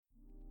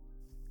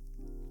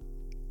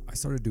I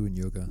started doing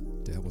yoga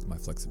to help with my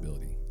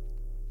flexibility.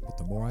 But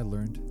the more I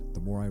learned, the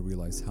more I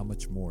realized how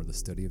much more the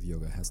study of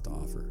yoga has to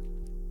offer.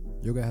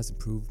 Yoga has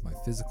improved my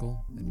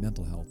physical and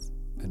mental health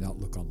and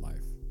outlook on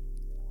life.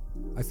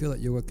 I feel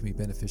that yoga can be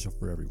beneficial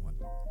for everyone.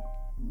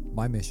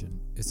 My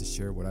mission is to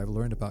share what I've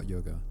learned about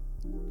yoga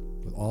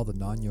with all the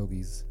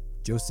non-yogis,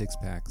 Joe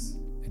Sixpacks,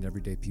 and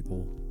everyday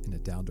people in a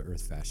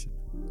down-to-earth fashion.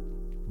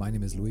 My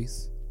name is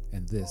Luis,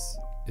 and this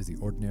is the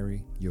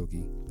Ordinary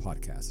Yogi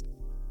Podcast.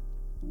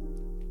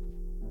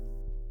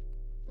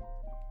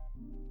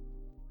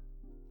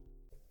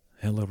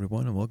 Hello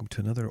everyone, and welcome to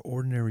another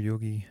Ordinary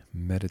Yogi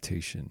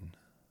meditation.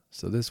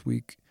 So this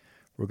week,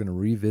 we're going to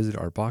revisit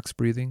our box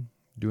breathing,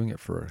 doing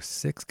it for a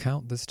 6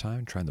 count this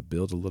time, trying to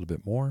build a little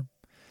bit more.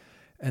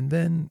 And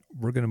then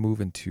we're going to move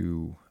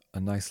into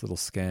a nice little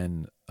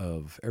scan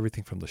of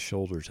everything from the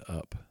shoulders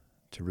up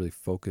to really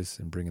focus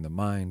and bring in the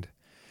mind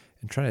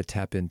and try to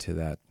tap into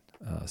that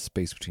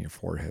space between your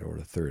forehead or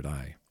the third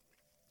eye.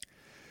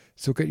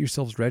 So get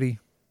yourselves ready,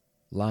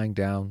 lying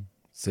down,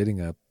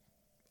 sitting up,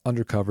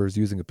 under covers,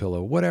 using a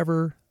pillow,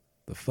 whatever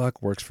the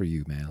fuck works for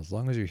you, man. As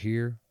long as you're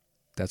here,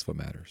 that's what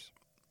matters.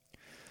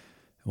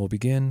 And we'll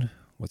begin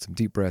with some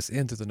deep breaths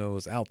in through the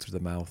nose, out through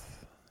the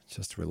mouth,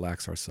 just to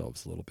relax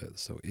ourselves a little bit.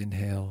 So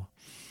inhale,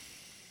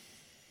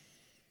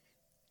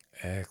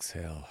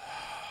 exhale,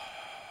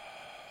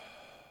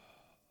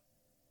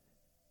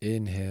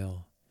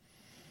 inhale,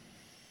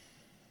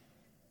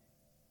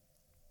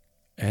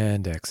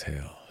 and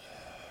exhale.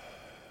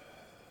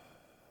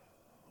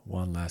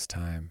 One last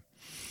time.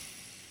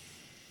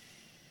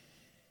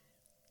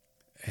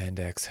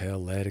 And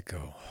exhale, let it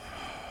go.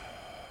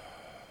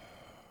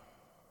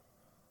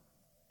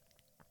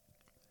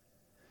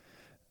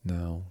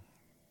 Now,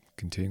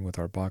 continuing with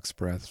our box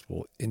breaths,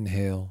 we'll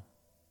inhale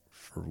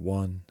for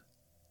 1,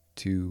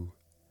 2,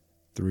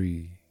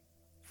 3,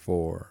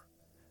 4,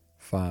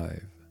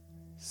 5,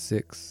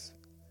 6.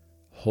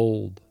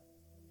 Hold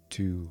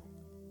 2,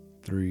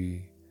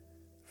 3,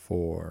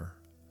 4,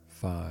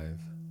 5,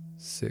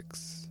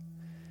 6.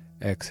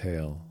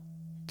 Exhale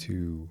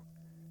 2,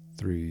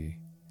 3,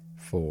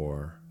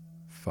 4,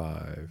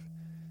 5,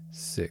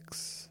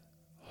 6.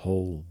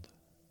 Hold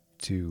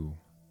 2,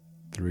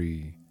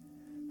 3,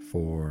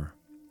 4,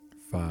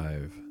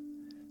 5,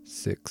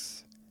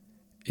 6.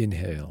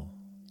 Inhale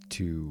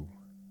 2,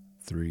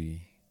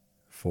 3,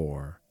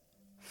 4,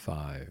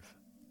 5,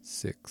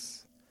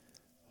 6.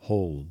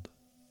 Hold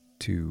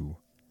 2,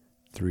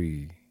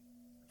 3,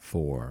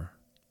 4,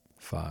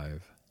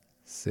 5,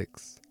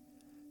 6.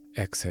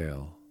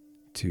 Exhale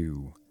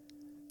 2,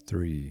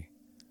 3,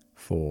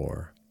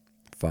 4,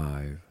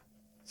 5,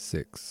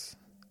 6.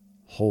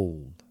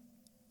 Hold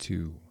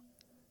 2,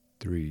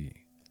 3,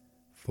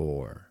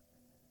 4,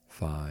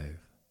 5,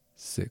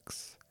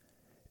 6.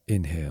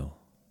 Inhale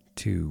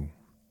 2,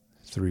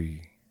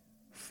 3,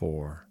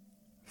 4,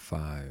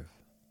 5,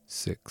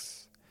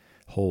 6.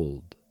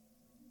 Hold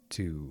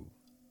 2,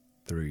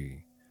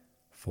 3,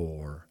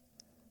 4,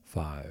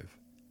 5,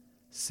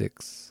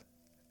 6.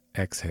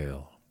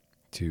 Exhale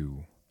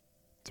 2,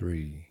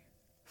 3,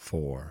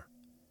 4,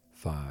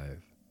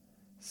 5,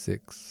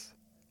 6.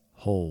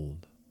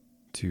 Hold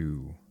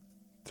 2,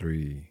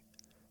 3,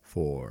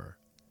 4,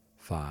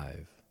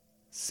 5,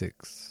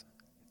 6.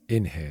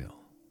 Inhale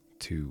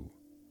 2,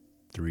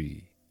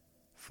 3,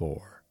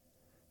 4,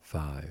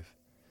 5,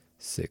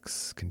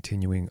 6.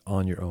 Continuing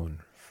on your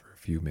own for a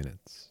few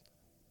minutes.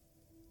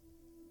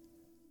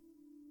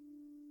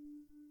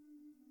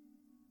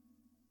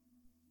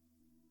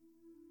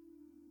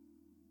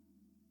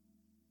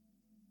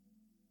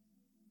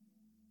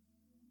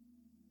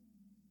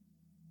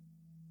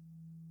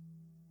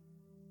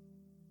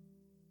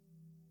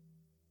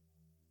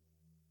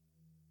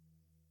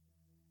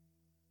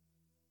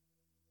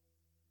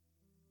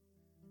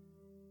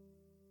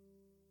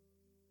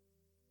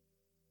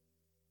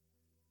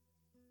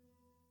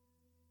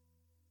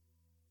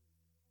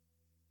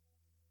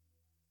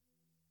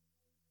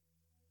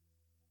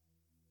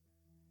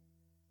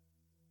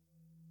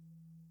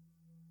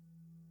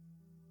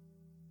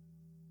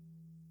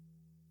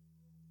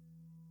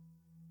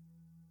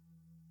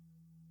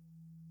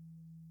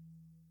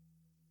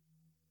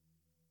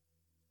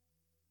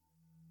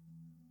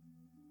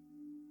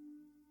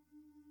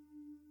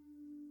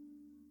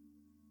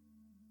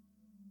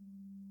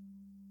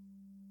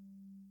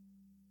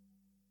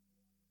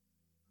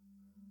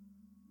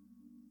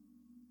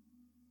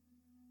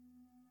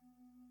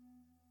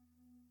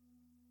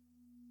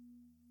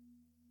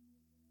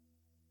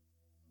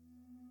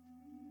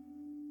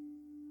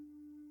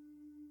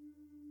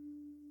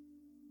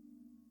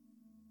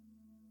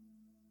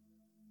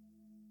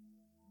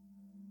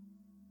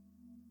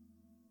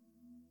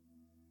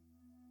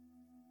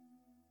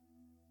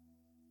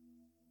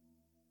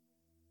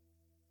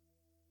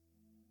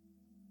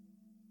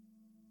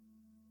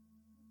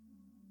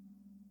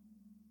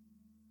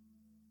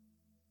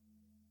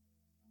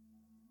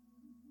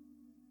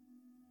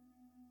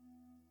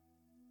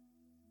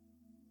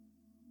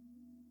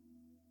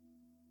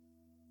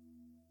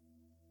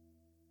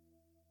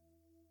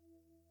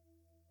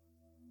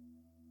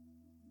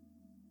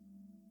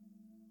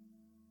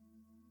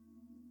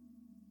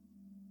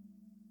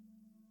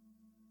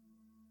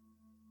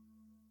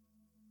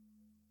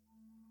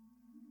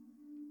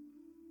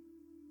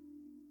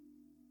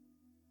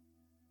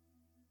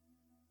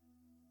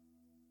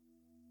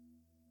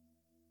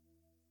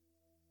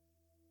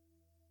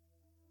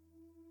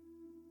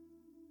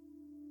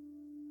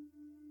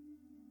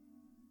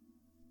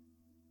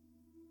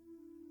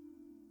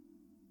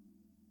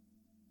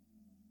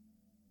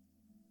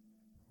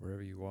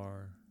 wherever you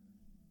are,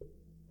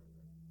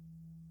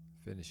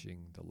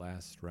 finishing the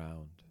last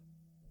round.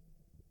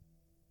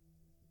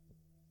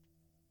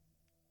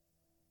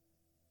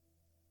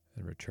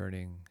 And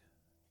returning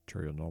to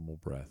your normal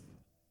breath.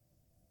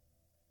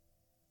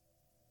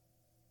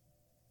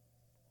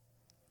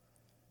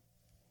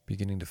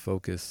 Beginning to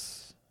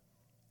focus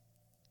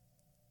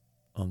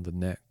on the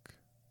neck.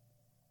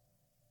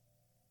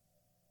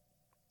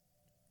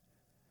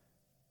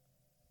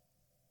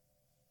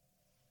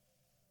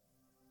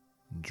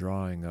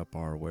 Drawing up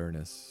our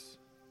awareness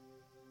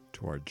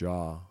to our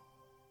jaw.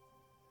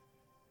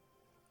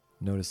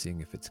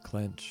 Noticing if it's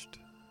clenched,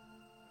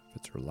 if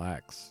it's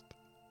relaxed.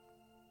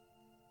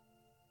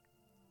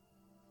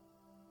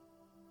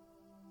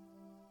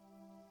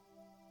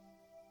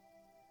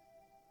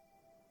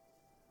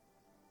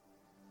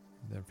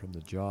 And then from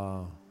the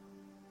jaw,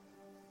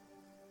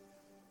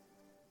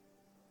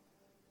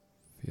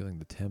 feeling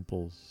the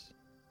temples.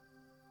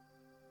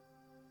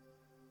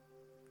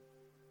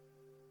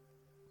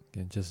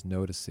 Again, just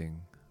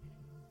noticing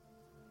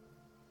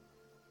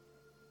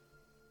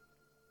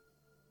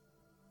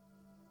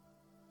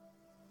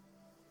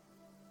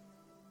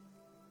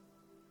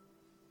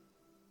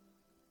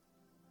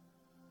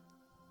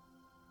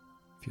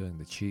feeling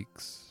the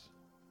cheeks,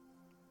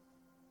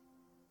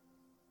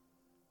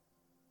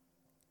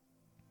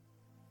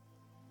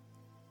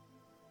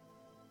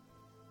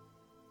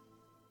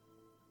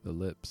 the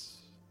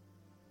lips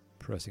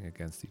pressing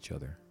against each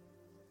other.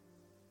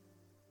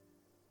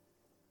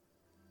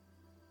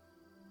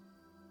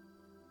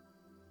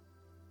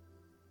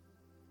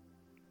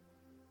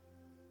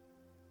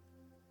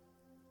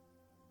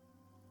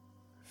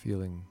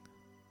 Feeling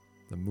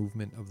the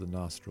movement of the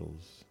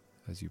nostrils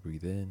as you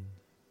breathe in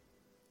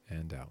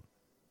and out.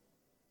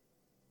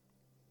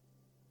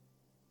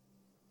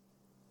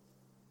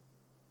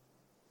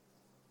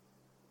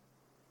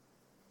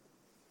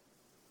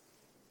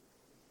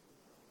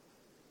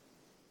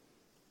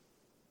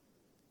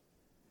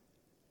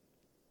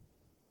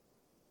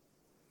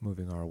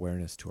 Moving our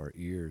awareness to our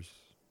ears.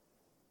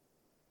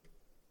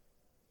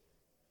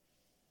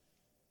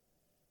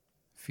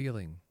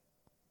 Feeling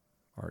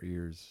our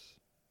ears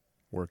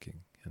working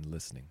and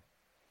listening.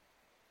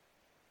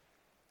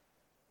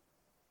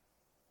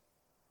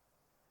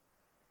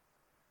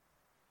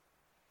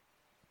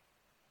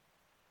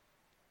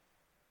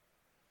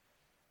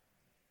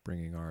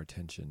 Bringing our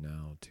attention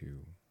now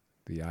to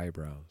the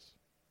eyebrows.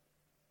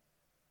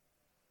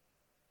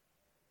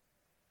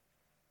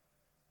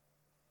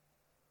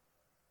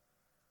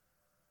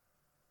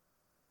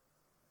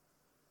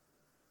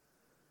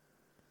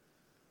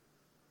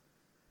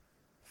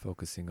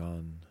 Focusing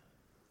on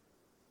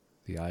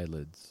the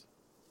eyelids.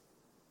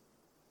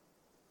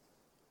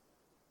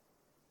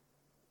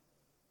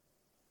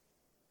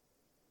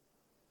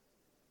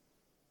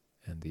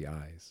 And the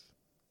eyes.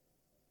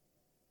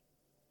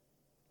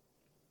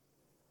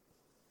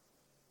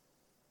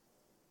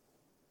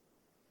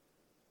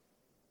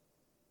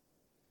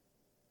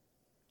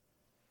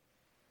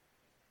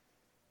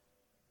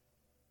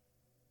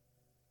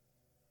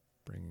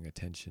 Bringing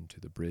attention to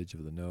the bridge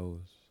of the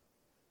nose.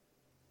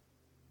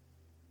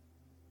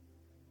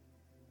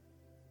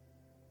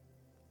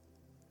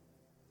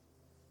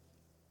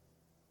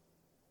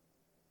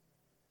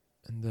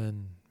 And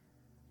then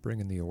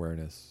bringing the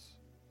awareness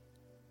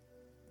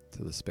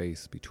to the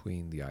space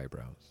between the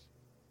eyebrows.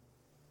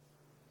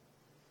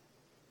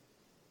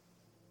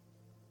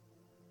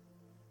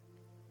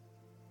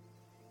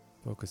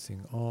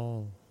 Focusing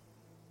all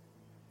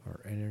our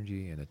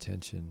energy and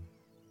attention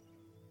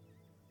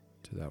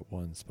to that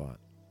one spot.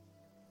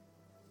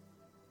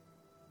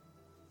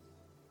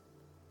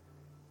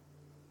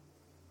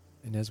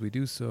 And as we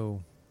do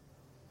so,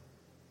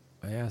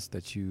 I ask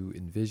that you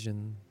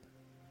envision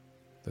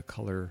the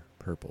color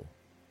purple.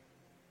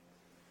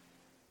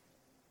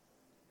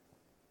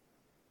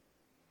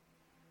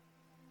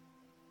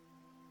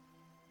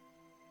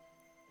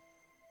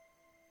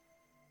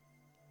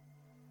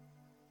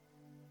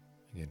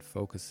 Again,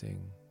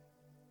 focusing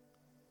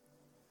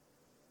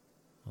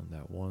on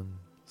that one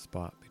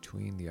spot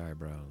between the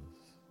eyebrows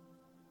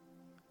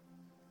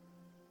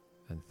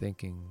and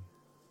thinking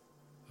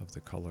of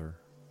the color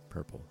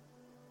purple.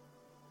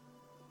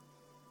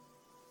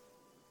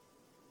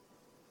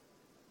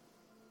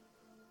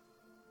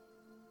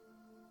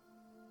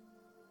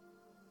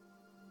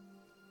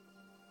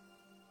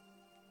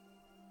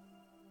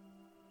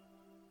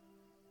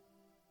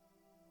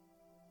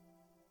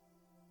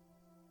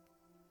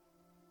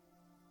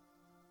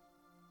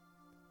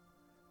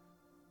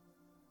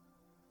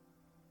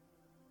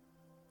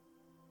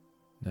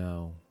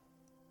 Now,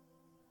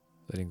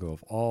 letting go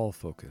of all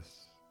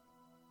focus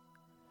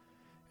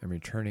and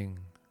returning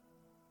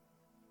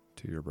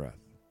to your breath.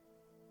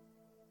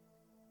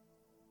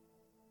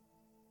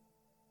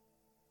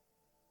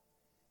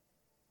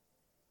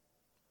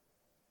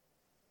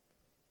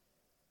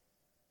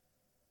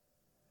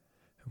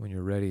 And when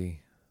you're ready,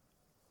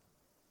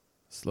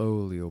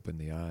 slowly open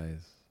the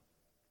eyes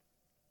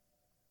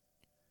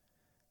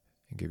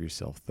and give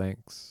yourself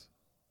thanks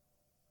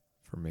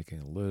for making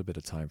a little bit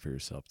of time for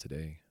yourself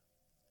today.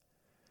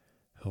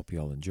 Hope you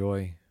all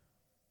enjoy,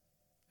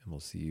 and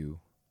we'll see you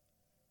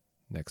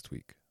next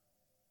week.